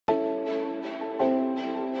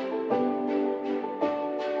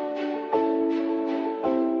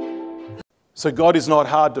So God is not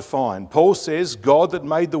hard to find. Paul says, God that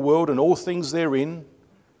made the world and all things therein,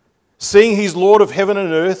 seeing he's Lord of heaven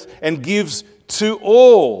and earth, and gives to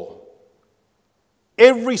all,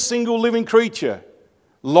 every single living creature,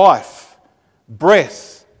 life,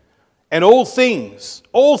 breath, and all things,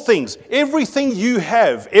 everything you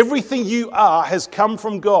have, everything you are has come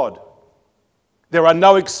from God. There are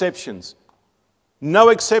no exceptions. No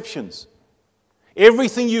exceptions.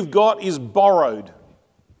 Everything you've got is borrowed.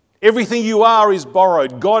 Everything you are is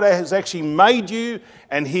borrowed. God has actually made you,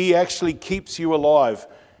 and He actually keeps you alive.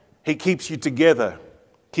 He keeps you together,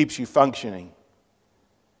 keeps you functioning.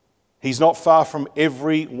 He's not far from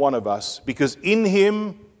every one of us, because in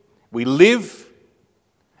Him we live,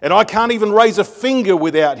 and I can't even raise a finger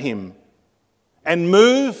without Him, and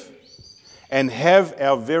move and have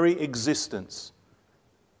our very existence.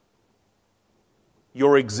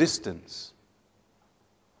 Your existence.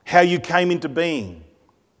 How you came into being.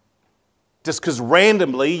 Just because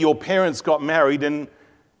randomly your parents got married and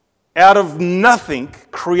out of nothing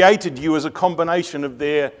created you as a combination of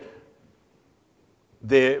their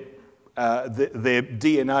DNA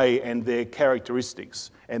and their characteristics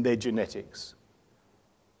and their genetics.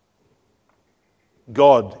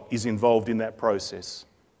 God is involved in that process.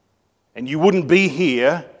 And you wouldn't be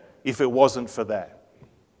here if it wasn't for that.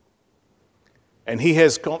 And He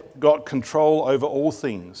has got control over all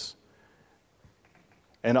things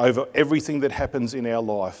and over everything that happens in our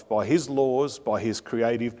life by His laws, by His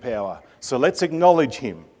creative power. So let's acknowledge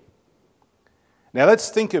Him. Now let's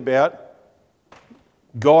think about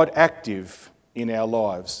God active in our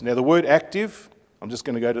lives. Now the word active, I'm just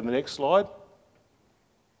going to go to the next slide.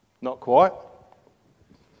 Not quite.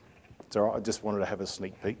 It's all right, I just wanted to have a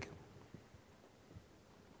sneak peek.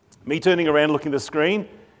 Me turning around looking at the screen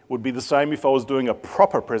would be the same if I was doing a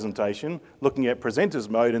proper presentation, looking at presenter's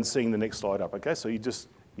mode and seeing the next slide up, okay? So you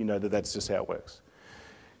know that that's just how it works.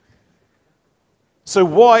 So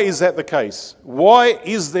why is that the case? Why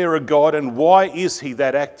is there a God, and why is He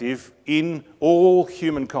that active in all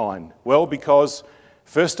humankind? Well, because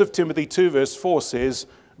 1 Timothy 2 verse 4 says,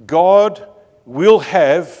 God will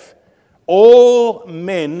have all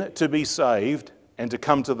men to be saved and to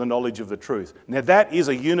come to the knowledge of the truth. Now that is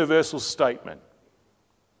a universal statement.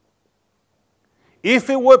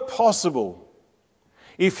 If it were possible,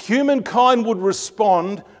 if humankind would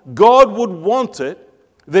respond, God would want it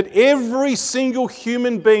that every single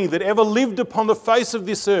human being that ever lived upon the face of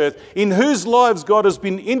this earth, in whose lives God has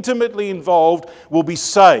been intimately involved, will be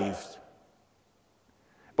saved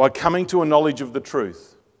by coming to a knowledge of the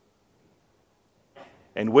truth.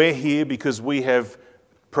 And we're here because we have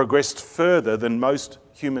progressed further than most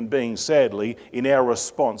human beings, sadly, in our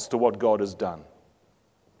response to what God has done.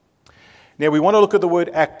 Now we want to look at the word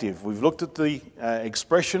active. We've looked at the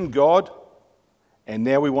expression God, and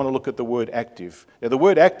now we want to look at the word active. Now the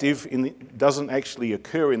word active doesn't actually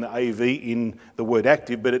occur in the AV in the word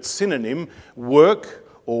active, but its synonym, work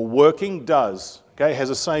or working, does. Okay, it has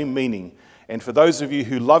the same meaning. And for those of you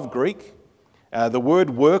who love Greek, the word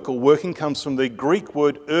work or working comes from the Greek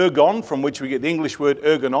word ergon, from which we get the English word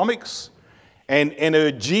ergonomics, and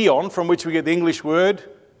energeon, from which we get the English word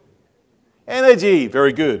energy.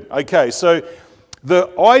 Very good. Okay, so the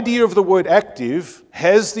idea of the word active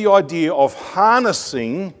has the idea of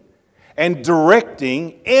harnessing and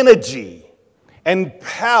directing energy and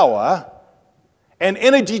power and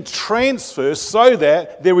energy transfer so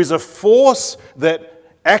that there is a force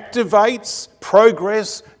that activates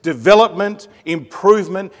progress, development,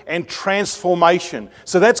 improvement, and transformation.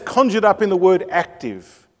 So that's conjured up in the word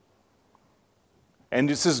active. And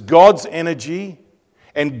this is God's energy,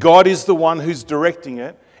 and God is the one who's directing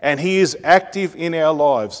it, and He is active in our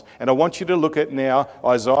lives. And I want you to look at now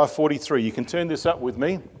Isaiah 43. You can turn this up with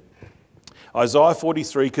me. Isaiah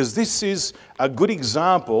 43, because this is a good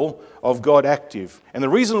example of God active. And the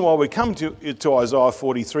reason why we come to Isaiah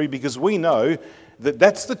 43, because we know that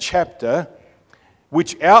that's the chapter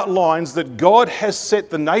which outlines that God has set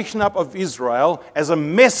the nation up of Israel as a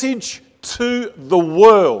message to the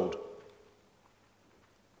world.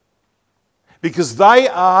 Because they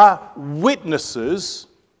are witnesses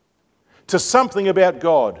to something about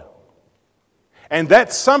God. And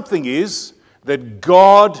that something is that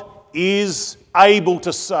God is able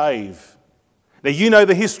to save. Now you know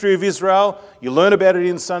the history of Israel, you learn about it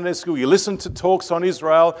in Sunday school, you listen to talks on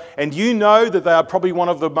Israel, and you know that they are probably one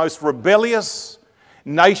of the most rebellious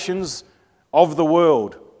nations of the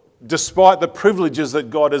world, despite the privileges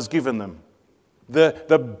that God has given them.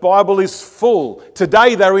 The Bible is full.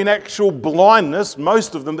 Today they're in actual blindness,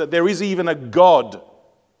 most of them, that there is even a God.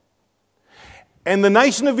 And the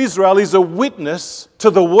nation of Israel is a witness to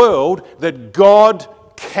the world that God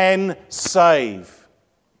can save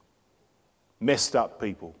messed up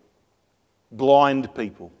people, blind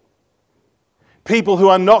people, people who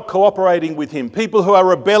are not cooperating with him, people who are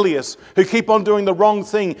rebellious, who keep on doing the wrong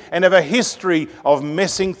thing and have a history of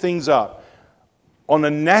messing things up. On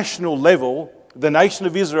a national level, the nation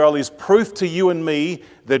of Israel is proof to you and me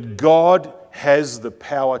that God has the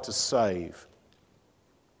power to save.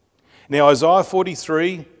 Now, Isaiah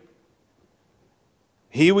 43,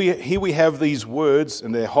 here we have these words,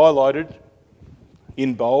 and they're highlighted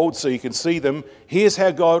in bold so you can see them. Here's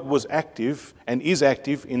how God was active and is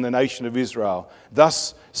active in the nation of Israel.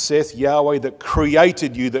 Thus saith Yahweh that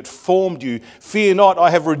created you, that formed you. Fear not,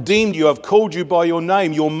 I have redeemed you, I've called you by your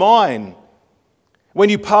name, you're mine. When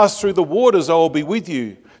you pass through the waters, I will be with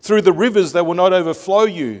you. Through the rivers, they will not overflow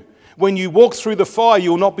you. When you walk through the fire,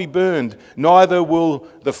 you will not be burned, neither will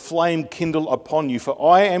the flame kindle upon you. For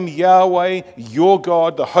I am Yahweh, your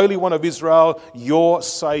God, the Holy One of Israel, your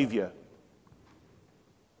Saviour.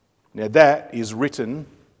 Now that is written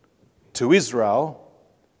to Israel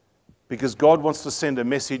because God wants to send a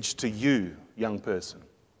message to you, young person.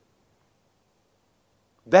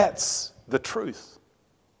 That's the truth.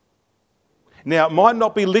 Now, it might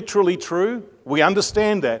not be literally true. We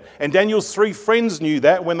understand that. And Daniel's 3 friends knew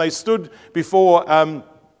that when they stood before,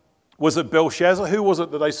 was it Belshazzar? Who was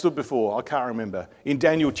it that they stood before? I can't remember. In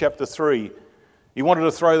Daniel chapter 3, he wanted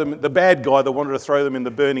to throw them, the bad guy that wanted to throw them in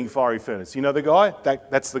the burning fiery furnace. You know the guy?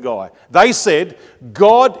 That's the guy. They said,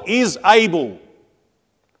 God is able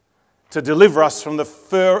to deliver us from the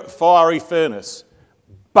fiery furnace.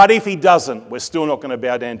 But if he doesn't, we're still not going to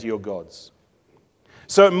bow down to your gods.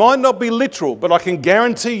 So it might not be literal, but I can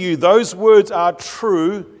guarantee you those words are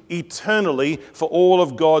true eternally for all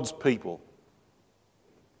of God's people.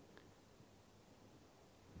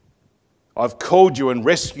 I've called you and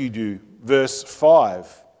rescued you, verse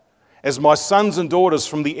 5, as my sons and daughters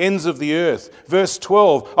from the ends of the earth. Verse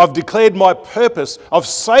 12, I've declared my purpose, I've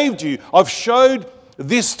saved you, I've showed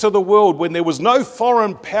this to the world when there was no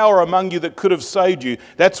foreign power among you that could have saved you.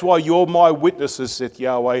 That's why you're my witnesses, saith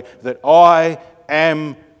Yahweh, that I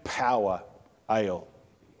am power, Ale.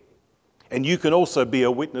 And you can also be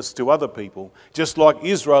a witness to other people, just like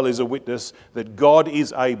Israel is a witness that God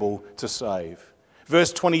is able to save.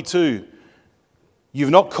 Verse 22, you've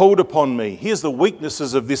not called upon me. Here's the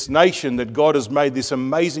weaknesses of this nation that God has made this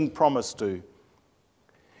amazing promise to.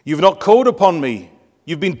 You've not called upon me.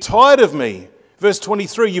 You've been tired of me. Verse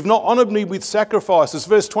 23, you've not honoured me with sacrifices.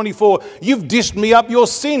 Verse 24, you've dished me up your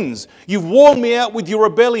sins. You've worn me out with your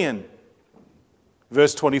rebellion.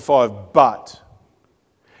 Verse 25, but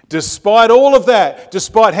despite all of that,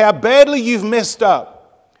 despite how badly you've messed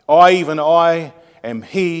up, I am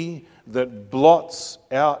he that blots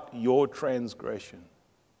out your transgression.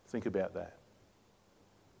 Think about that.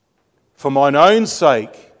 For mine own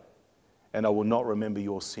sake, and I will not remember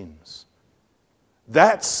your sins.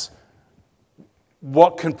 That's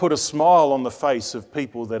what can put a smile on the face of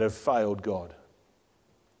people that have failed God.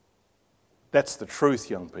 That's the truth,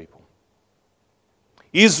 young people.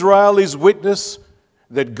 Israel is witness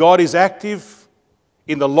that God is active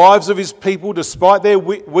in the lives of his people despite their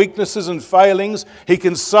weaknesses and failings. He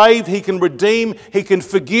can save, he can redeem, he can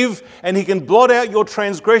forgive, and he can blot out your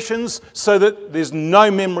transgressions so that there's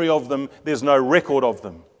no memory of them, there's no record of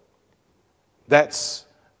them. That's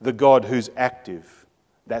the God who's active.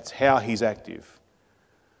 That's how he's active.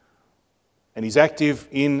 And he's active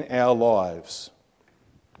in our lives.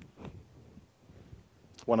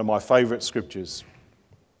 One of my favourite scriptures.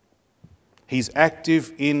 He's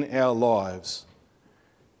active in our lives.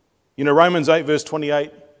 You know, Romans 8 verse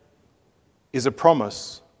 28 is a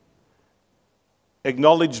promise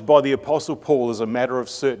acknowledged by the Apostle Paul as a matter of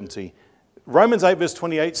certainty. Romans 8 verse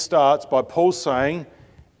 28 starts by Paul saying,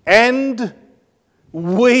 and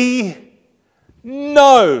we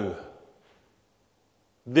know.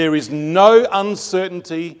 There is no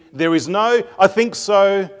uncertainty. There is no, I think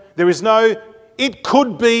so. There is no, it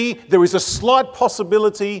could be. There is a slight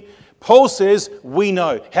possibility. Paul says, we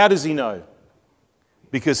know. How does he know?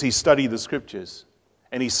 Because he's studied the scriptures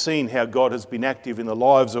and he's seen how God has been active in the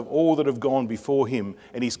lives of all that have gone before him.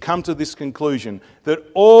 And he's come to this conclusion that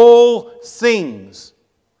all things,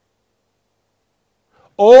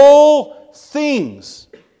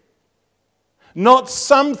 not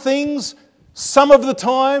some things, some of the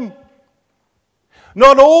time,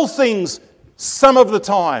 not all things, some of the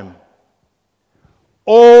time,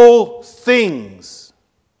 all things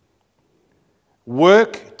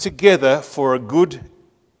work together for a good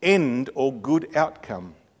end or good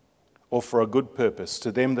outcome or for a good purpose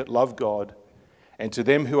to them that love God and to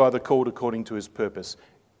them who are the called according to his purpose.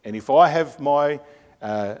 And if I have my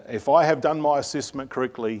if I have done my assessment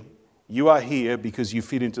correctly, you are here because you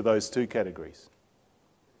fit into those two categories.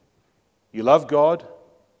 You love God,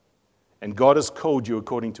 and God has called you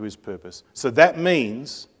according to his purpose. So that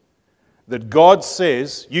means that God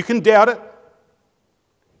says, you can doubt it,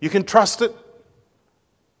 you can trust it,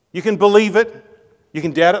 you can believe it, you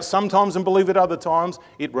can doubt it sometimes and believe it other times.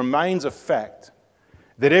 It remains a fact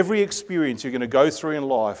that every experience you're going to go through in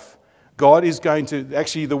life, God is going to,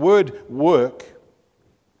 actually the word work,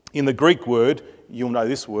 in the Greek word, you'll know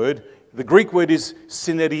this word, the Greek word is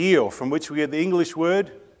synergio, from which we get the English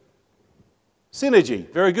word synergy.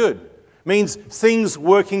 Very good. Means things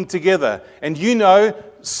working together. And you know,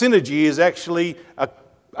 synergy is actually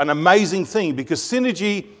an amazing thing, because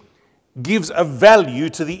synergy gives a value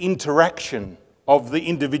to the interaction of the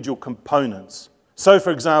individual components. So,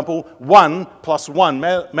 for example, 1 plus 1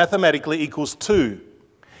 mathematically equals 2.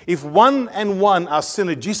 If 1 and 1 are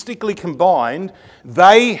synergistically combined,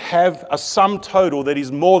 they have a sum total that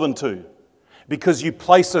is more than 2. Because you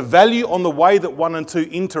place a value on the way that 1 and 2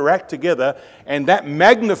 interact together, and that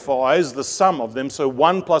magnifies the sum of them, so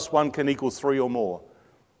 1 plus 1 can equal 3 or more.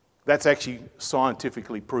 That's actually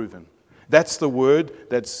scientifically proven. That's the word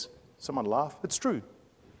that's... Someone laugh? It's true.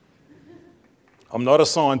 I'm not a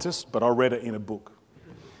scientist, but I read it in a book.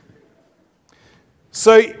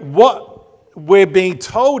 So what we're being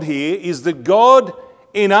told here is that God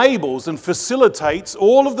enables and facilitates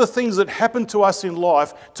all of the things that happen to us in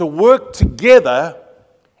life to work together,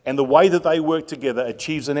 and the way that they work together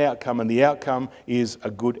achieves an outcome, and the outcome is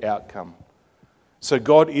a good outcome. So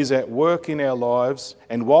God is at work in our lives,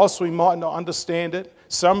 and whilst we might not understand it,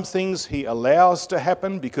 some things he allows to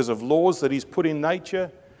happen because of laws that he's put in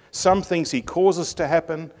nature, some things he causes to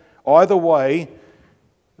happen. Either way,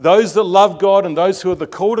 those that love God and those who are the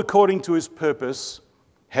called according to his purpose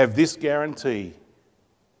have this guarantee.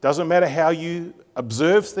 Doesn't matter how you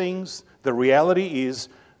observe things, the reality is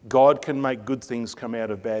God can make good things come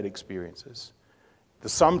out of bad experiences. The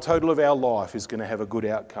sum total of our life is going to have a good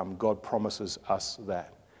outcome. God promises us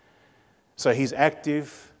that. So he's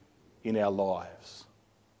active in our lives,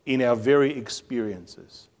 in our very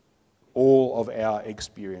experiences, all of our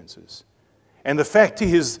experiences. And the fact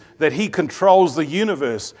is that he controls the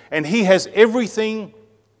universe, and he has everything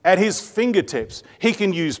at his fingertips. He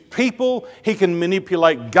can use people, he can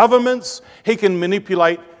manipulate governments, he can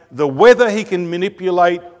manipulate the weather, he can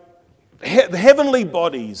manipulate the heavenly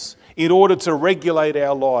bodies in order to regulate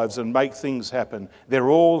our lives and make things happen. They're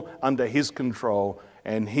all under his control,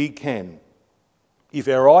 and he can. If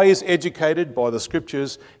our eye is educated by the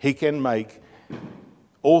scriptures, he can make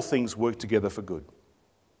all things work together for good.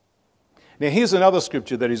 Now here's another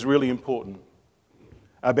scripture that is really important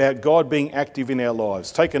about God being active in our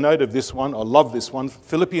lives. Take a note of this one. I love this one.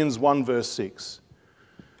 Philippians 1 verse 6.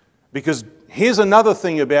 Because here's another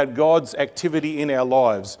thing about God's activity in our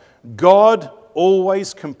lives. God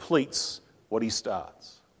always completes what he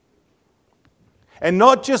starts. And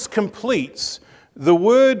not just completes, the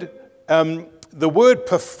word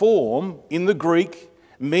perform in the Greek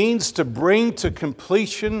means to bring to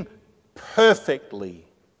completion perfectly.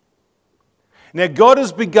 Now God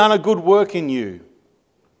has begun a good work in you,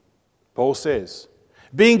 Paul says,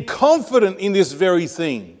 being confident in this very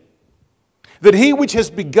thing, that he which has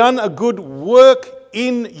begun a good work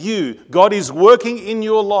in you, God is working in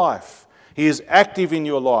your life, he is active in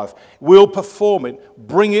your life, will perform it,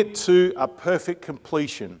 bring it to a perfect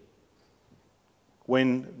completion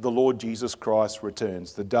when the Lord Jesus Christ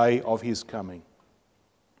returns, the day of his coming.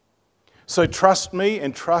 So trust me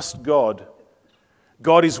and trust God.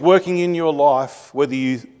 God is working in your life, whether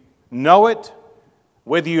you know it,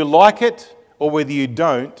 whether you like it, or whether you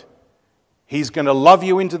don't. He's going to love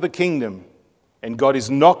you into the kingdom, and God is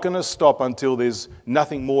not going to stop until there's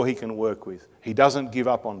nothing more he can work with. He doesn't give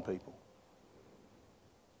up on people.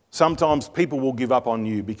 Sometimes people will give up on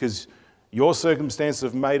you because your circumstances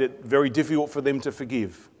have made it very difficult for them to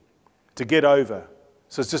forgive, to get over.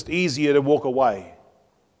 So it's just easier to walk away.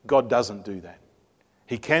 God doesn't do that.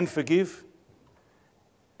 He can forgive,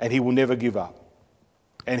 and he will never give up.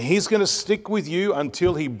 And he's going to stick with you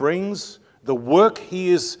until he brings the work he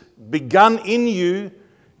has begun in you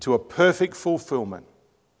to a perfect fulfillment.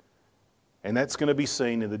 And that's going to be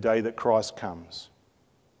seen in the day that Christ comes.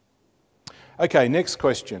 Okay, next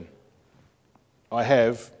question I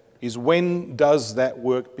have is, when does that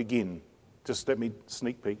work begin? Just let me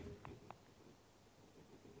sneak peek.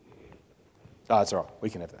 It's all right, we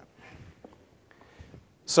can have that.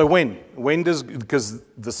 So when? When does, because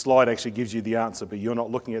the slide actually gives you the answer, but you're not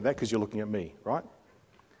looking at that because you're looking at me, right?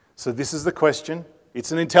 So this is the question.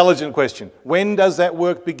 It's an intelligent question. When does that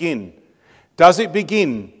work begin? Does it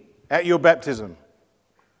begin at your baptism?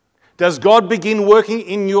 Does God begin working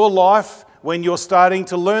in your life when you're starting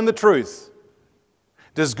to learn the truth?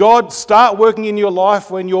 Does God start working in your life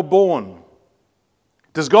when you're born?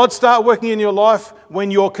 Does God start working in your life when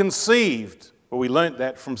you're conceived? Well, we learnt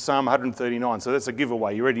that from Psalm 139, so that's a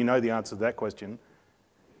giveaway. You already know the answer to that question.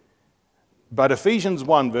 But Ephesians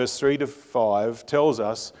 1, verse 3 to 5 tells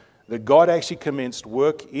us that God actually commenced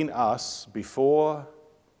work in us before.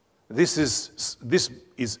 This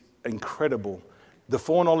is incredible. The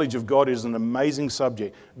foreknowledge of God is an amazing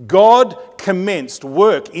subject. God commenced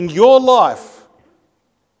work in your life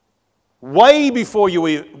way before you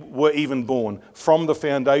were even born, from the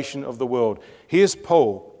foundation of the world. Here's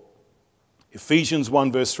Paul, Ephesians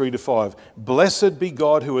 1, verse 3 to 5. Blessed be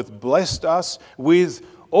God who hath blessed us with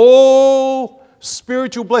all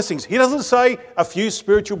spiritual blessings. He doesn't say a few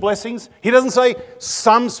spiritual blessings. He doesn't say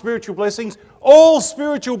some spiritual blessings. All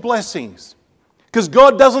spiritual blessings. Because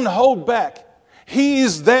God doesn't hold back. He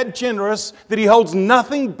is that generous that He holds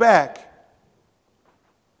nothing back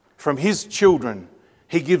from His children.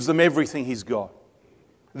 He gives them everything He's got.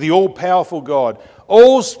 The all-powerful God.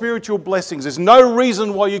 All spiritual blessings. There's no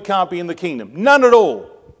reason why you can't be in the kingdom. None at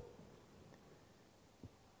all.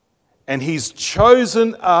 And He's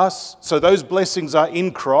chosen us, so those blessings are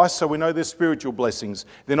in Christ, so we know they're spiritual blessings.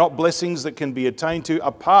 They're not blessings that can be attained to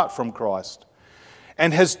apart from Christ.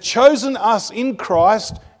 And has chosen us in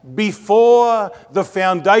Christ before the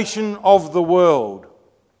foundation of the world.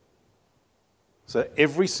 So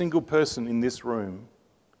every single person in this room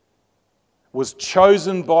was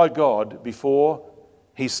chosen by God before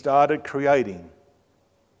He started creating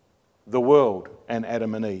the world and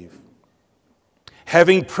Adam and Eve.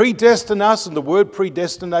 Having predestined us, and the word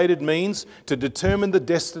predestinated means to determine the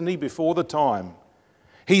destiny before the time.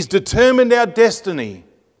 He's determined our destiny,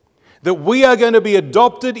 that we are going to be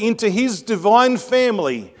adopted into His divine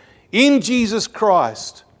family in Jesus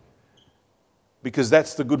Christ, because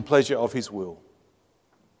that's the good pleasure of His will.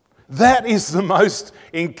 That is the most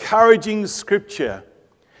encouraging scripture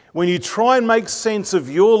when you try and make sense of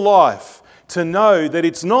your life, to know that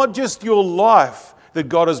it's not just your life that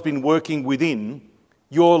God has been working within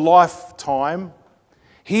your lifetime.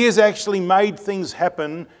 He has actually made things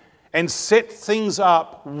happen and set things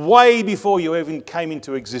up way before you even came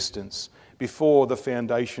into existence, before the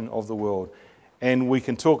foundation of the world. And we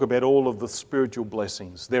can talk about all of the spiritual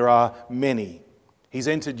blessings. There are many. He's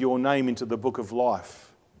entered your name into the book of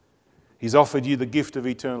life. He's offered you the gift of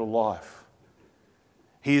eternal life.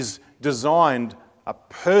 He's designed a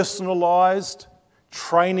personalised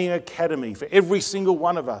training academy for every single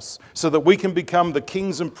one of us, so that we can become the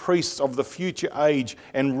kings and priests of the future age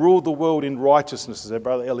and rule the world in righteousness, as our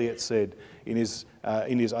brother Elliot said in his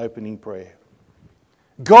opening prayer.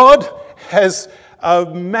 God has a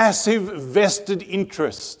massive vested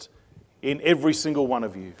interest in every single one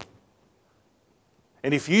of you.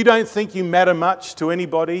 And if you don't think you matter much to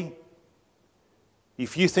anybody,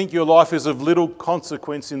 if you think your life is of little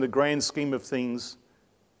consequence in the grand scheme of things,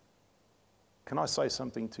 can I say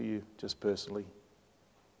something to you just personally?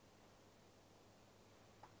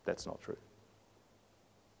 That's not true.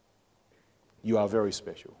 You are very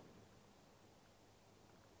special.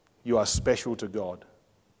 You are special to God.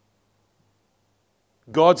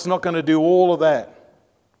 God's not going to do all of that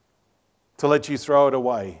to let you throw it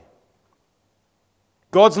away.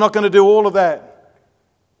 God's not going to do all of that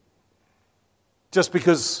just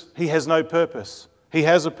because He has no purpose. He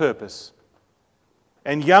has a purpose.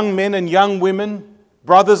 And young men and young women,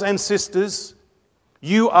 brothers and sisters,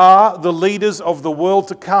 you are the leaders of the world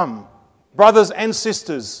to come. Brothers and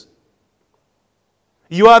sisters,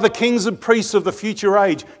 you are the kings and priests of the future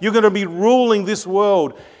age. You're going to be ruling this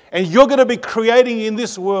world, and you're going to be creating in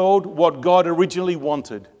this world what God originally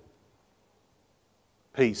wanted.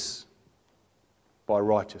 Peace by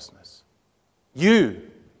righteousness.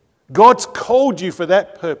 God's called you for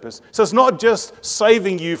that purpose. So it's not just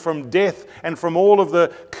saving you from death and from all of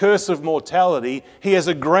the curse of mortality. He has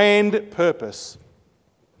a grand purpose,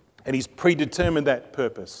 and He's predetermined that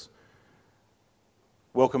purpose.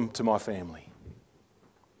 Welcome to my family.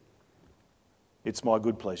 It's my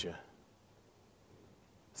good pleasure.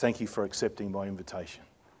 Thank you for accepting my invitation.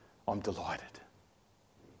 I'm delighted.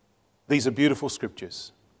 These are beautiful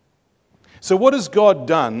scriptures. So what has God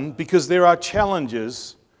done? Because there are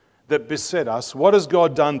challenges that beset us. What has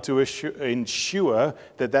God done to ensure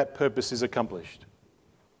that that purpose is accomplished?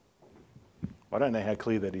 I don't know how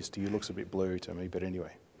clear that is to you. It looks a bit blurry to me, but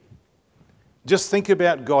anyway. Just think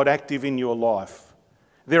about God active in your life.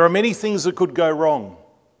 There are many things that could go wrong.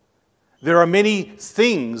 There are many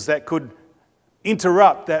things that could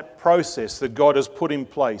interrupt that process that God has put in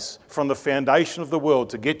place from the foundation of the world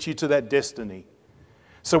to get you to that destiny.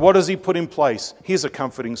 So what does he put in place? Here's a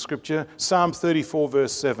comforting scripture, Psalm 34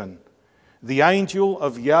 verse 7. The angel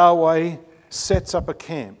of Yahweh sets up a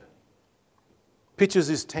camp, pitches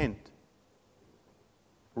his tent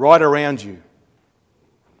right around you.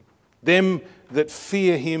 Them that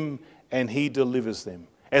fear him, and he delivers them.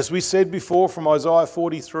 As we said before from Isaiah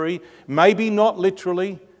 43, maybe not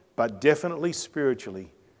literally, but definitely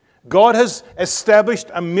spiritually. God has established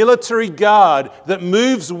a military guard that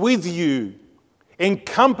moves with you,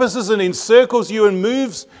 encompasses and encircles you and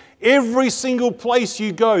moves every single place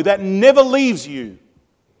you go, that never leaves you.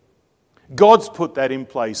 God's put that in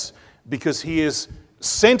place because he has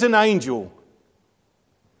sent an angel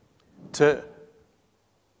to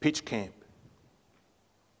pitch camp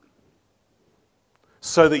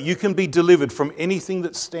so that you can be delivered from anything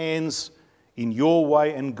that stands in your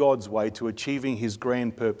way and God's way to achieving his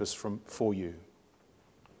grand purpose for you.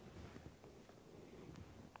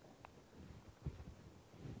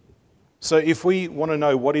 So if we want to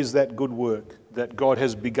know what is that good work that God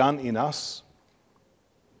has begun in us,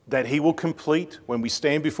 that he will complete when we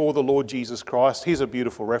stand before the Lord Jesus Christ, here's a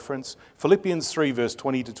beautiful reference. Philippians 3 verse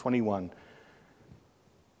 20 to 21.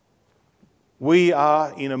 We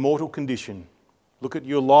are in a mortal condition. Look at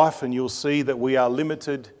your life and you'll see that we are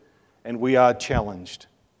limited and we are challenged.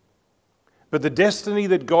 But the destiny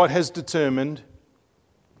that God has determined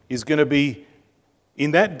is going to be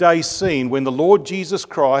in that day seen when the Lord Jesus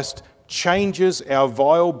Christ changes our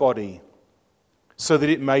vile body so that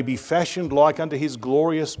it may be fashioned like unto his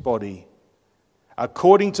glorious body,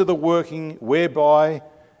 according to the working whereby,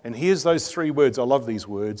 and here's those three words, I love these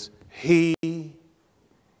words, he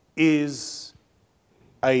is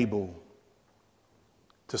able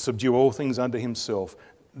to subdue all things unto himself.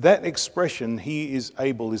 That expression, he is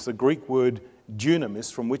able, is the Greek word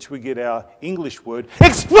dunamis, from which we get our English word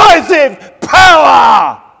explosive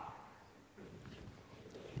power.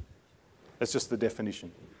 That's just the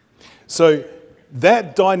definition. So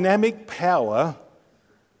that dynamic power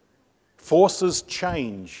forces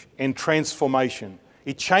change and transformation.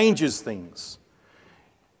 It changes things.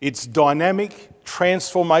 Its dynamic,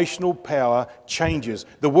 transformational power changes.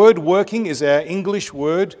 The word working is our English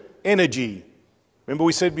word energy. Remember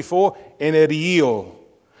we said before, energeo.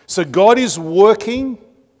 So God is working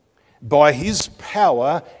by his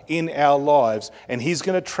power in our lives, and he's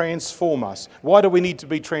going to transform us. Why do we need to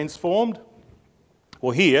be transformed?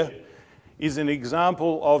 Well, here is an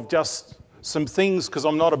example of just some things, because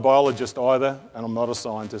I'm not a biologist either, and I'm not a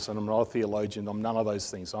scientist, and I'm not a theologian. I'm none of those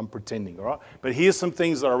things. I'm pretending, all right? But here's some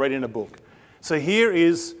things that I read in a book. So here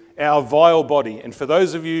is our vile body. And for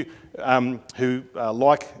those of you who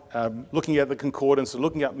like looking at the concordance and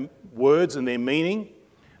looking at words and their meaning,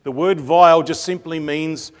 the word vile just simply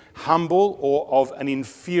means humble or of an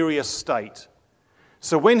inferior state.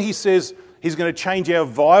 So when he says he's going to change our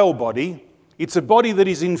vile body, it's a body that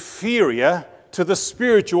is inferior to the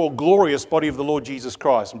spiritual, glorious body of the Lord Jesus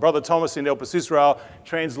Christ. And Brother Thomas in Elpis Israel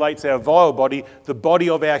translates our vile body, the body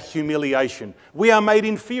of our humiliation. We are made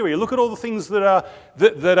inferior. Look at all the things that are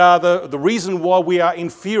the reason why we are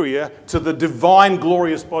inferior to the divine,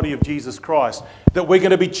 glorious body of Jesus Christ, that we're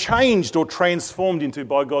going to be changed or transformed into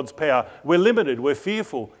by God's power. We're limited, we're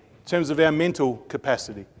fearful in terms of our mental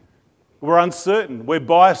capacity. We're uncertain, we're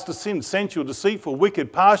biased to sin, sensual, deceitful,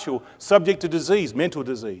 wicked, partial, subject to disease, mental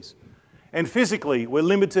disease. And physically, we're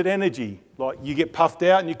limited energy. Like you get puffed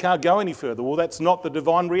out and you can't go any further. Well, that's not the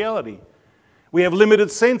divine reality. We have limited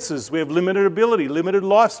senses. We have limited ability, limited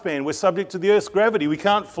lifespan. We're subject to the earth's gravity. We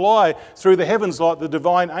can't fly through the heavens like the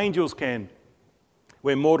divine angels can.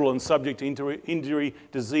 We're mortal and subject to injury,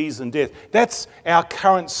 disease and death. That's our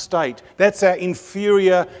current state. That's our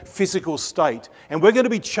inferior physical state. And we're going to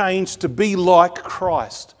be changed to be like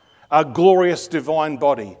Christ, our glorious divine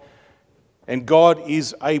body. And God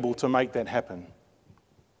is able to make that happen.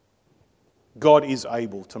 God is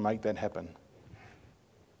able to make that happen.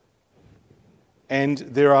 And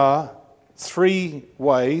there are three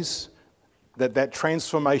ways that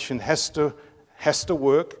transformation has to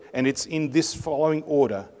work, and it's in this following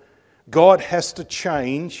order. God has to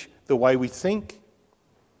change the way we think.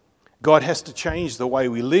 God has to change the way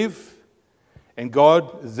we live. And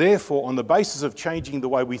God, therefore, on the basis of changing the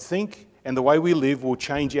way we think and the way we live, will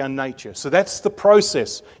change our nature. So that's the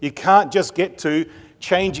process. You can't just get to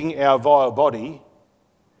changing our vile body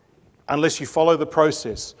unless you follow the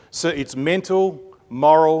process. So it's mental,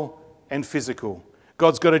 moral, and physical.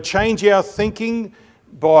 God's got to change our thinking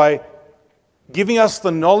by giving us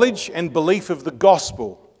the knowledge and belief of the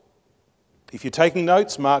gospel. If you're taking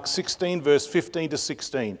notes, Mark 16, verse 15 to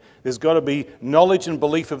 16. There's got to be knowledge and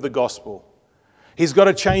belief of the gospel. He's got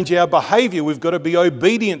to change our behaviour. We've got to be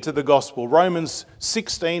obedient to the gospel. Romans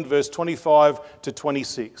 16, verse 25 to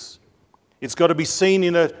 26. It's got to be seen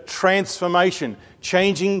in a transformation,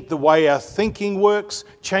 changing the way our thinking works,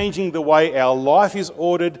 changing the way our life is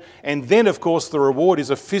ordered, and then, of course, the reward is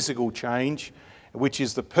a physical change, which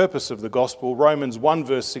is the purpose of the gospel. Romans 1,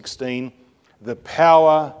 verse 16, the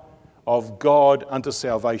power of God unto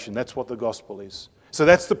salvation. That's what the gospel is. So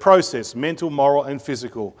that's the process, mental, moral, and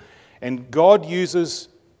physical. And God uses,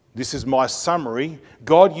 this is my summary,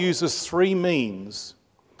 God uses three means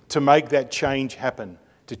to make that change happen.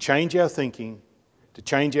 To change our thinking, to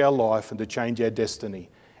change our life, and to change our destiny.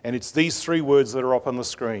 And it's these three words that are up on the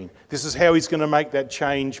screen. This is how he's going to make that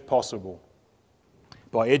change possible.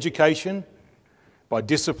 By education, by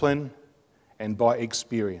discipline, and by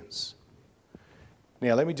experience.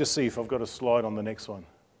 Now, let me just see if I've got a slide on the next one.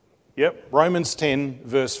 Yep, Romans 10,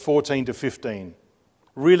 verse 14 to 15.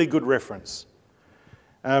 Really good reference.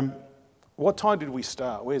 What time did we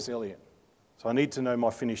start? Where's Elliot? So I need to know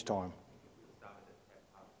my finish time.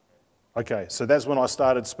 Okay, so that's when I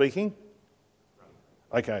started speaking?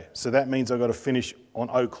 Okay, so that means I've got to finish on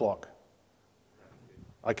 0:00.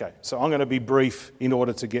 Okay, so I'm going to be brief in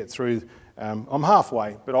order to get through. I'm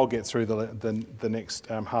halfway, but I'll get through the next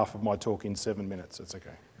half of my talk in 7 minutes. That's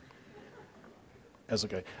okay. That's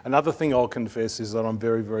okay. Another thing I'll confess is that I'm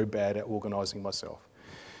very, very bad at organising myself.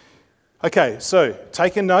 Okay, so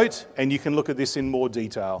take a note and you can look at this in more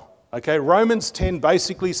detail. Okay, Romans 10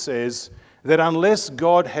 basically says that unless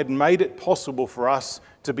God had made it possible for us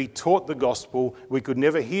to be taught the gospel, we could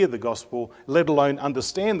never hear the gospel, let alone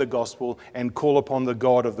understand the gospel and call upon the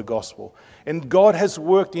God of the gospel. And God has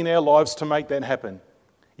worked in our lives to make that happen.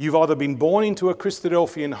 You've either been born into a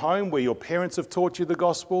Christadelphian home where your parents have taught you the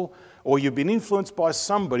gospel, or you've been influenced by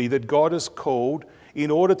somebody that God has called in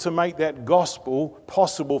order to make that gospel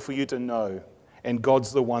possible for you to know. And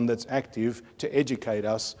God's the one that's active to educate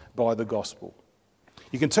us by the gospel.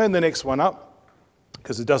 You can turn the next one up,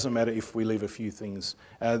 because it doesn't matter if we leave a few things.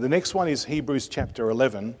 The next one is Hebrews chapter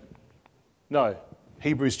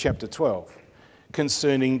 12,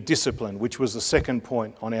 concerning discipline, which was the second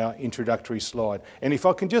point on our introductory slide. And if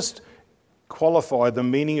I can just qualify the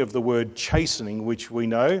meaning of the word chastening, which we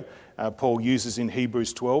know Paul uses in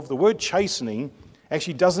Hebrews 12, the word chastening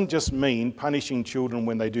actually doesn't just mean punishing children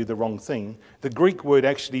when they do the wrong thing. The Greek word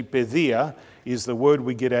actually, pedia, is the word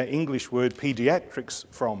we get our English word pediatrics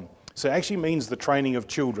from. So it actually means the training of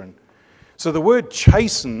children. So the word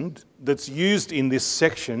chastened that's used in this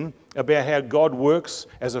section about how God works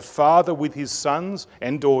as a father with his sons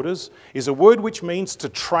and daughters is a word which means to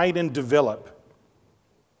train and develop.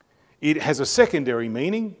 It has a secondary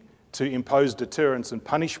meaning, to impose deterrence and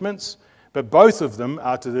punishments, but both of them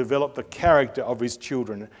are to develop the character of his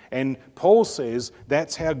children. And Paul says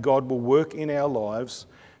that's how God will work in our lives,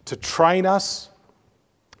 to train us,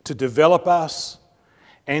 to develop us,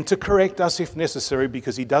 and to correct us if necessary,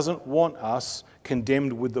 because he doesn't want us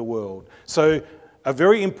condemned with the world. So a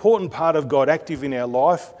very important part of God active in our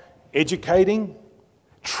life, educating,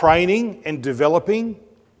 training and developing,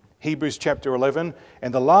 Hebrews chapter 11.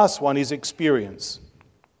 And the last one is experience.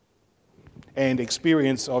 And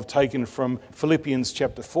experience I've taken from Philippians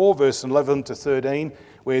chapter 4, verse 11 to 13,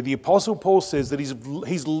 where the Apostle Paul says that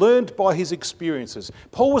he's learned by his experiences.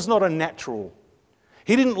 Paul was not a natural.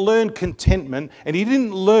 He didn't learn contentment, and he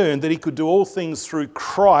didn't learn that he could do all things through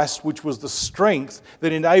Christ, which was the strength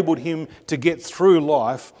that enabled him to get through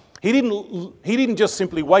life. He didn't just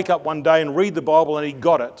simply wake up one day and read the Bible and he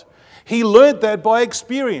got it. He learned that by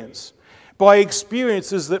experience, by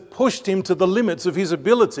experiences that pushed him to the limits of his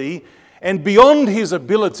ability and beyond his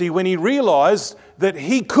ability when he realized that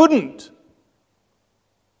he couldn't.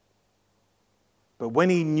 But when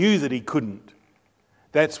he knew that he couldn't,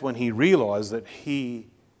 that's when he realized that he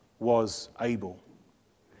was able.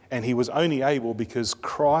 And he was only able because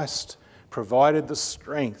Christ provided the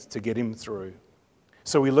strength to get him through.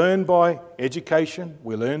 So we learn by education,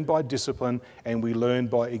 we learn by discipline, and we learn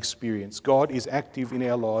by experience. God is active in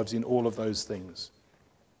our lives in all of those things.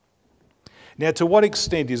 Now, to what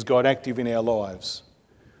extent is God active in our lives?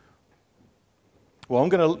 Well, I'm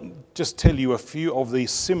going to just tell you a few of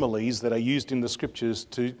these similes that are used in the scriptures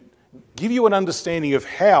to give you an understanding of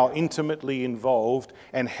how intimately involved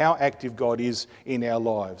and how active God is in our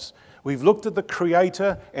lives. We've looked at the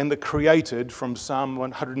Creator and the created from Psalm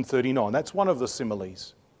 139. That's one of the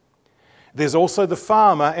similes. There's also the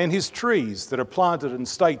farmer and his trees that are planted and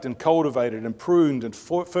staked and cultivated and pruned and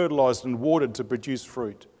fertilised and watered to produce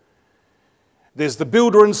fruit. There's the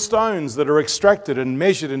builder and stones that are extracted and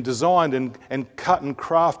measured and designed and cut and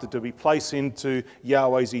crafted to be placed into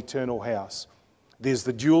Yahweh's eternal house. There's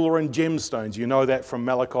the jeweler and gemstones. You know that from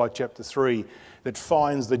Malachi chapter 3, that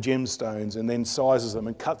finds the gemstones and then sizes them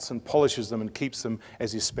and cuts and polishes them and keeps them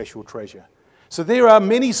as his special treasure. So there are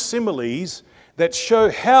many similes that show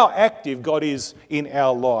how active God is in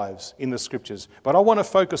our lives in the Scriptures. But I want to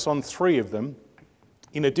focus on 3 of them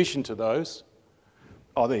in addition to those.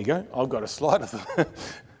 Oh, there you go. I've got a slide of them.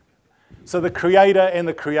 So the creator and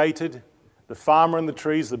the created, the farmer and the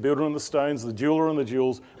trees, the builder and the stones, the jeweler and the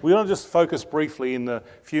jewels. We want to just focus briefly in the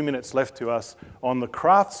few minutes left to us on the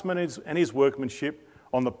craftsman and his workmanship,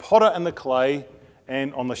 on the potter and the clay,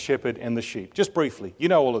 and on the shepherd and the sheep. Just briefly. You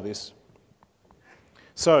know all of this.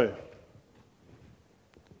 So,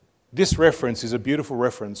 this reference is a beautiful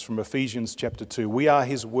reference from Ephesians chapter 2. We are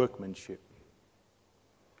his workmanship.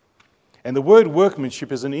 And the word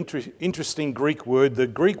workmanship is an interesting Greek word, the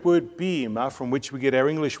Greek word poema, from which we get our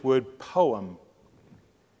English word poem.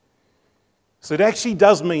 So it actually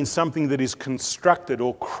does mean something that is constructed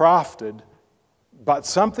or crafted, but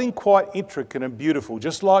something quite intricate and beautiful.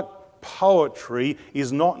 Just like poetry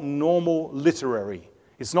is not normal literary.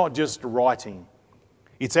 It's not just writing.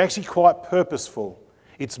 It's actually quite purposeful.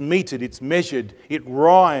 It's metered, it's measured, it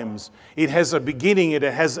rhymes, it has a beginning, it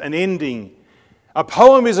has an ending. A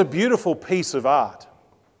poem is a beautiful piece of art.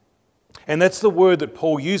 And that's the word that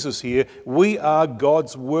Paul uses here. We are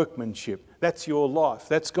God's workmanship. That's your life.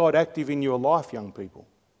 That's God active in your life, young people.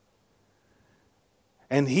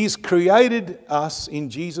 And he's created us in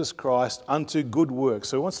Jesus Christ unto good works.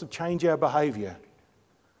 So he wants to change our behaviour,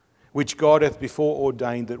 which God hath before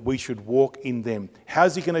ordained that we should walk in them.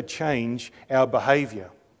 How's he going to change our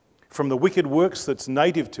behaviour? From the wicked works that's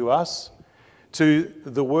native to us to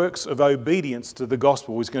the works of obedience to the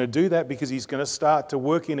gospel. He's going to do that because he's going to start to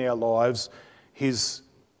work in our lives his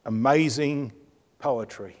amazing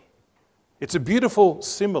poetry. It's a beautiful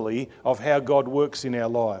simile of how God works in our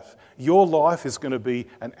life. Your life is going to be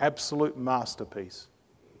an absolute masterpiece,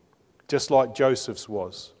 just like Joseph's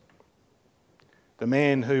was. The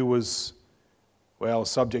man who was, well,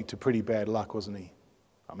 subject to pretty bad luck, wasn't he?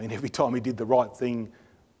 I mean, every time he did the right thing,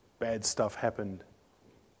 bad stuff happened.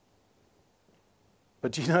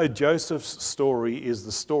 But you know, Joseph's story is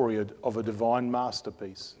the story of a divine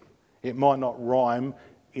masterpiece. It might not rhyme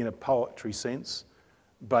in a poetry sense,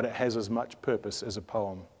 but it has as much purpose as a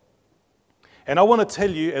poem. And I want to tell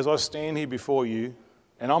you, as I stand here before you,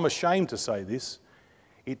 and I'm ashamed to say this,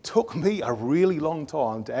 it took me a really long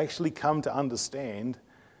time to actually come to understand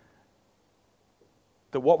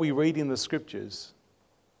that what we read in the Scriptures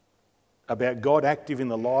about God active in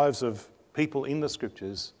the lives of people in the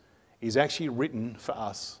Scriptures is actually written for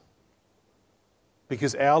us.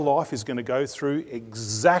 Because our life is going to go through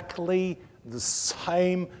exactly the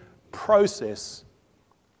same process.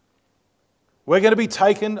 We're going to be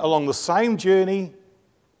taken along the same journey,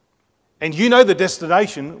 and you know the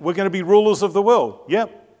destination. We're going to be rulers of the world.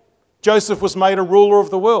 Yep. Joseph was made a ruler of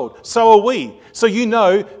the world. So are we. So you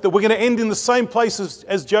know that we're going to end in the same place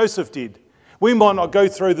as Joseph did. We might not go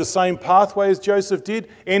through the same pathway as Joseph did,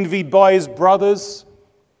 envied by his brothers.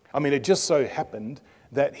 I mean, it just so happened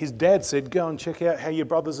that his dad said, go and check out how your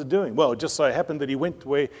brothers are doing. Well, it just so happened that he went to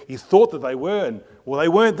where he thought that they were, and well, they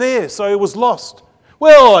weren't there, so it was lost.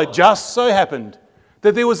 Well, it just so happened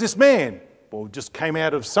that there was this man, well, just came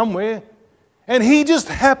out of somewhere, and he just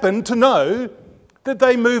happened to know that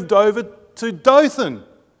they moved over to Dothan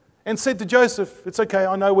and said to Joseph, it's okay,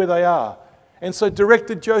 I know where they are. And so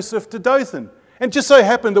directed Joseph to Dothan. And just so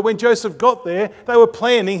happened that when Joseph got there, they were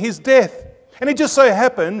planning his death. And it just so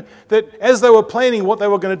happened that as they were planning what they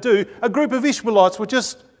were going to do, a group of Ishmaelites were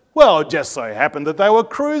just so happened that they were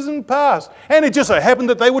cruising past. And it just so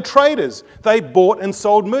happened that they were traders. They bought and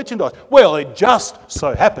sold merchandise. Well, it just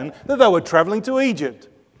so happened that they were travelling to Egypt.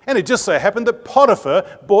 And it just so happened that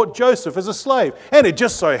Potiphar bought Joseph as a slave. And it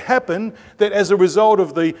just so happened that as a result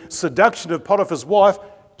of the seduction of Potiphar's wife,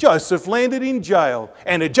 Joseph landed in jail.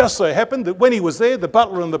 And it just so happened that when he was there, the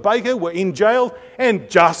butler and the baker were in jail. And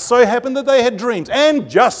just so happened that they had dreams. And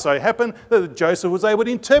just so happened that Joseph was able to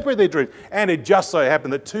interpret their dreams. And it just so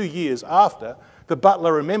happened that 2 years after, the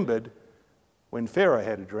butler remembered when Pharaoh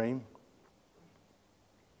had a dream,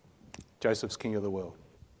 Joseph's king of the world.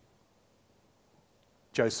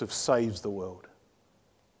 Joseph saves the world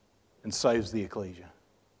and saves the ecclesia.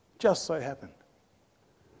 Just so happened.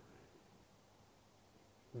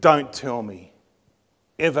 Don't tell me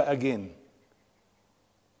ever again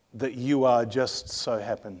that you are just so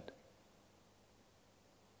happened,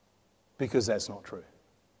 because that's not true.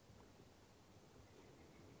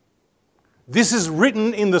 This is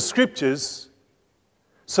written in the Scriptures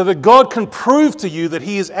so that God can prove to you that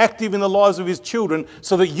He is active in the lives of His children,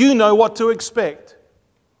 so that you know what to expect.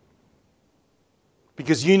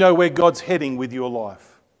 because you know where God's heading with your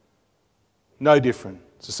life. No different.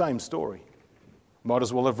 It's the same story. Might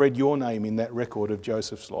as well have read your name in that record of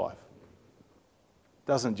Joseph's life.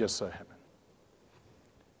 Doesn't just so happen.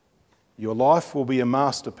 Your life will be a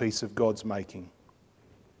masterpiece of God's making.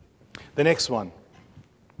 The next one.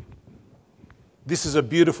 This is a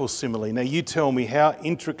beautiful simile. Now you tell me how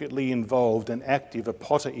intricately involved and active a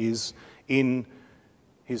potter is in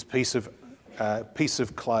his piece of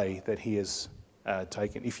clay that he has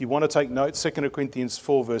taken. If you want to take notes, 2 Corinthians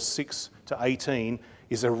 4 verse 6 to 18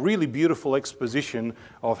 is a really beautiful exposition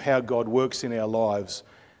of how God works in our lives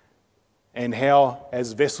and how,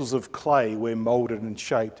 as vessels of clay, we're moulded and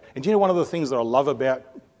shaped. And you know, one of the things that I love about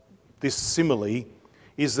this simile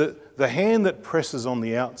is that the hand that presses on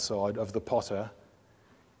the outside of the potter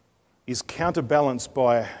is counterbalanced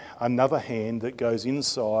by another hand that goes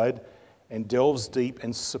inside and delves deep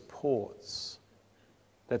and supports.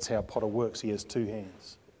 That's how a potter works. He has two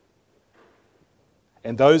hands.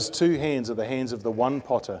 And those two hands are the hands of the one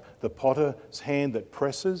potter, the potter's hand that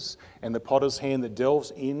presses and the potter's hand that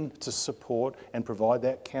delves in to support and provide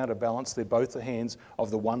that counterbalance. They're both the hands of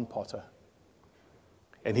the one potter.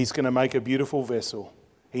 And he's going to make a beautiful vessel.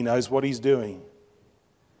 He knows what he's doing.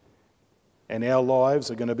 And our lives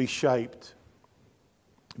are going to be shaped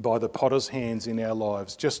by the potter's hands in our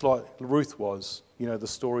lives, just like Ruth was. You know the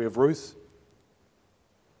story of Ruth?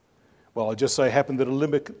 Well, it just so happened that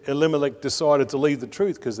Elimelech decided to leave the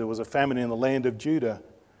truth because there was a famine in the land of Judah.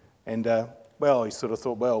 And, he sort of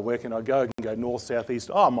thought, well, where can I go? I can go north, south,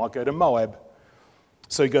 east. Oh, I might go to Moab.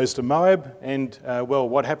 So he goes to Moab, and,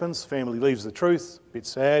 what happens? Family leaves the truth, a bit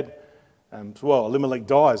sad. Elimelech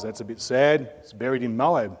dies. That's a bit sad. He's buried in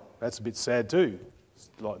Moab. That's a bit sad too. It's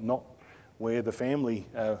like not where the family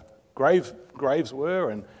graves were.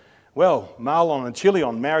 And, Mahlon and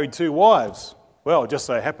Chilion married two wives. Well, it just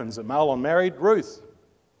so happens that Mahlon married Ruth.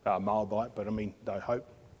 Moabite, but no hope.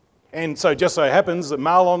 And so it just so happens that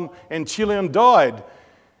Mahlon and Chilion died.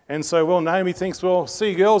 And so, Naomi thinks, see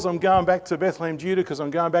you girls, I'm going back to Bethlehem, Judah, because I'm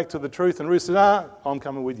going back to the truth. And Ruth said, I'm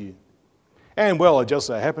coming with you. And, it just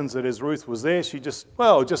so happens that as Ruth was there, it just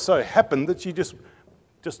so happened that she just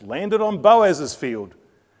landed on Boaz's field.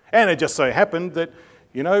 And it just so happened that,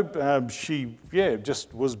 she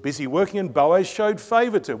just was busy working and Boaz showed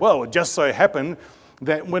favour to her. Well, it just so happened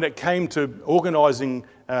that when it came to organising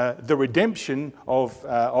the redemption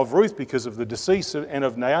of Ruth because of the decease and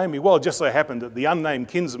of Naomi, it just so happened that the unnamed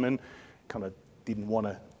kinsman kind of didn't want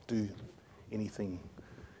to do anything,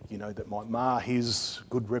 that might mar his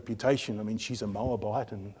good reputation. She's a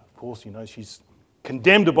Moabite and, of course, she's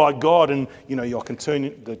condemned by God, and I can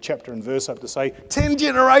turn the chapter and verse up to say 10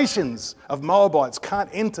 generations of Moabites can't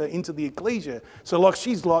enter into the ecclesia. So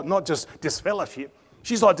she's not just disfellowship,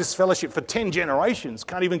 she's like disfellowship for 10 generations,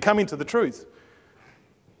 can't even come into the truth.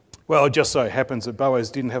 Well, it just so happens that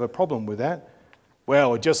Boaz didn't have a problem with that.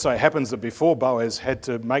 Well, it just so happens that before Boaz had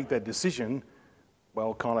to make that decision,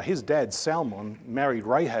 his dad, Salmon, married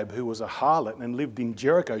Rahab, who was a harlot and lived in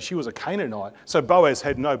Jericho. She was a Canaanite. So Boaz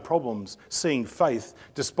had no problems seeing faith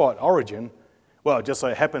despite origin. Well, it just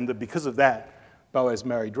so happened that because of that, Boaz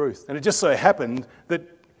married Ruth. And it just so happened that,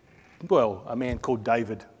 a man called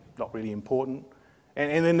David, not really important,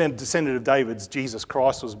 and then the descendant of David's, Jesus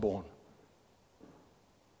Christ, was born.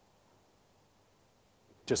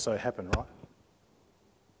 Just so happened, right?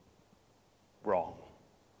 Wrong.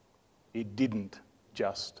 It didn't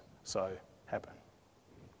just so happen.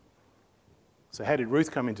 So how did Ruth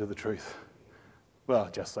come into the truth? Well,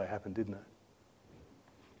 it just so happened, didn't it?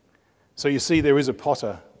 So you see, there is a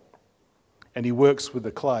potter, and he works with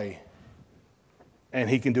the clay, and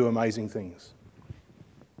he can do amazing things.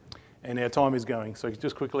 And our time is going, so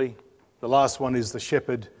just quickly, the last one is the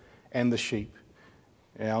shepherd and the sheep.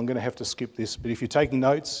 Now, I'm going to have to skip this, but if you're taking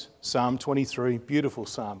notes, Psalm 23, beautiful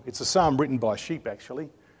psalm. It's a psalm written by sheep, actually,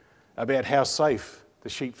 about how safe the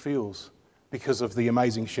sheep feels because of the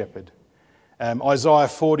amazing shepherd. Isaiah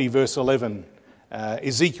 40 verse 11,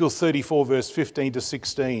 Ezekiel 34 verse 15 to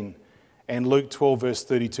 16, and Luke 12 verse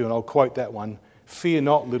 32, and I'll quote that one. Fear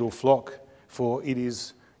not, little flock, for it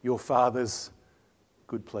is your Father's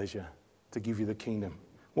good pleasure to give you the kingdom.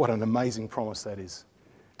 What an amazing promise that is.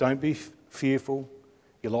 Don't be fearful.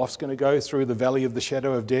 Your life's going to go through the valley of the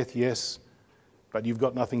shadow of death, yes, but you've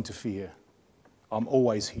got nothing to fear. I'm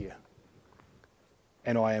always here,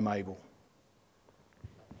 and I am able.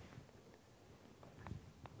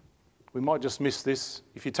 We might just miss this.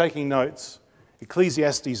 If you're taking notes,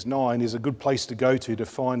 Ecclesiastes 9 is a good place to go to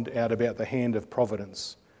find out about the hand of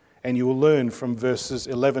providence. And you will learn from verses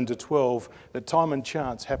 11 to 12 that time and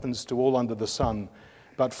chance happens to all under the sun.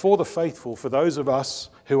 But for the faithful, for those of us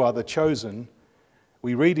who are the chosen,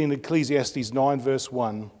 We read in Ecclesiastes 9 verse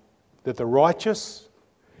 1 that the righteous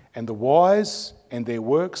and the wise and their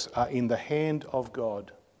works are in the hand of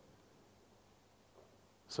God.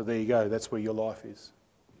 So there you go, that's where your life is.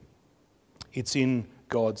 It's in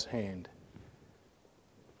God's hand.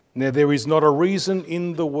 Now there is not a reason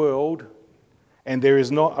in the world, and there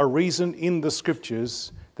is not a reason in the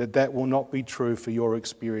Scriptures that will not be true for your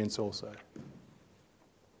experience also.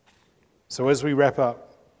 So as we wrap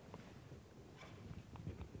up,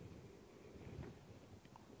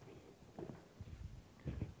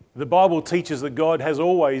 the Bible teaches that God has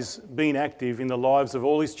always been active in the lives of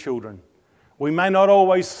all His children. We may not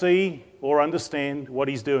always see or understand what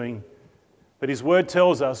He's doing, but His Word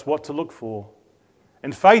tells us what to look for.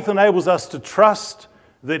 And faith enables us to trust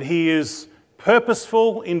that He is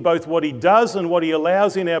purposeful in both what He does and what He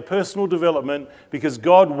allows in our personal development, because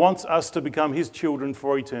God wants us to become His children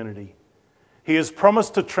for eternity. He has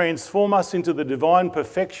promised to transform us into the divine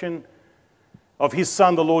perfection of His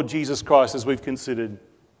Son, the Lord Jesus Christ, as we've considered.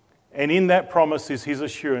 And in that promise is His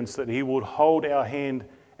assurance that He will hold our hand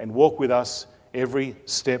and walk with us every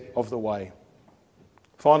step of the way.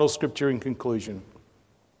 Final scripture in conclusion.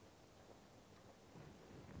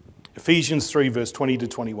 Ephesians 3 verse 20 to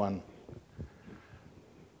 21.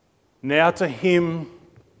 Now to Him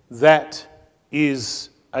that is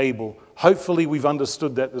able. Hopefully we've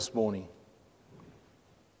understood that this morning.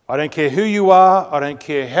 I don't care who you are. I don't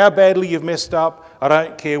care how badly you've messed up. I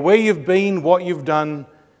don't care where you've been, what you've done.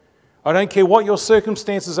 I don't care what your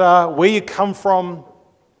circumstances are, where you come from,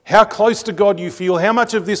 how close to God you feel, how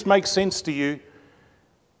much of this makes sense to you.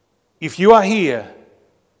 If you are here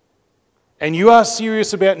and you are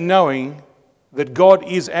serious about knowing that God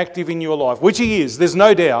is active in your life, which He is, there's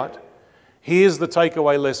no doubt, here's the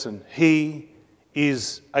takeaway lesson. He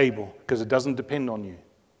is able, because it doesn't depend on you.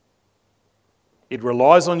 It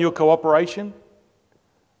relies on your cooperation,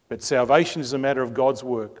 but salvation is a matter of God's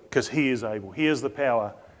work, because He is able. He has the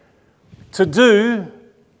power to do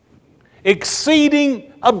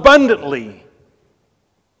exceeding abundantly,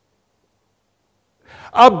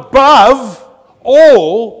 above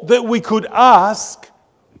all that we could ask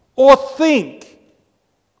or think,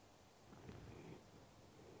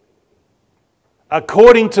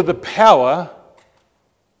 according to the power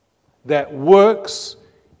that works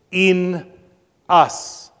in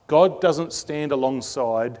us. God doesn't stand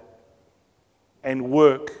alongside and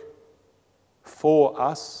work for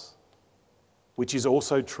us, which is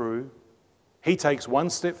also true. He takes one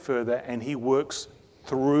step further and He works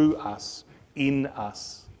through us, in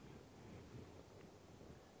us.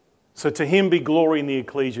 So to Him be glory in the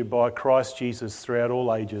ecclesia by Christ Jesus throughout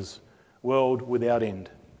all ages, world without end.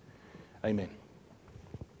 Amen.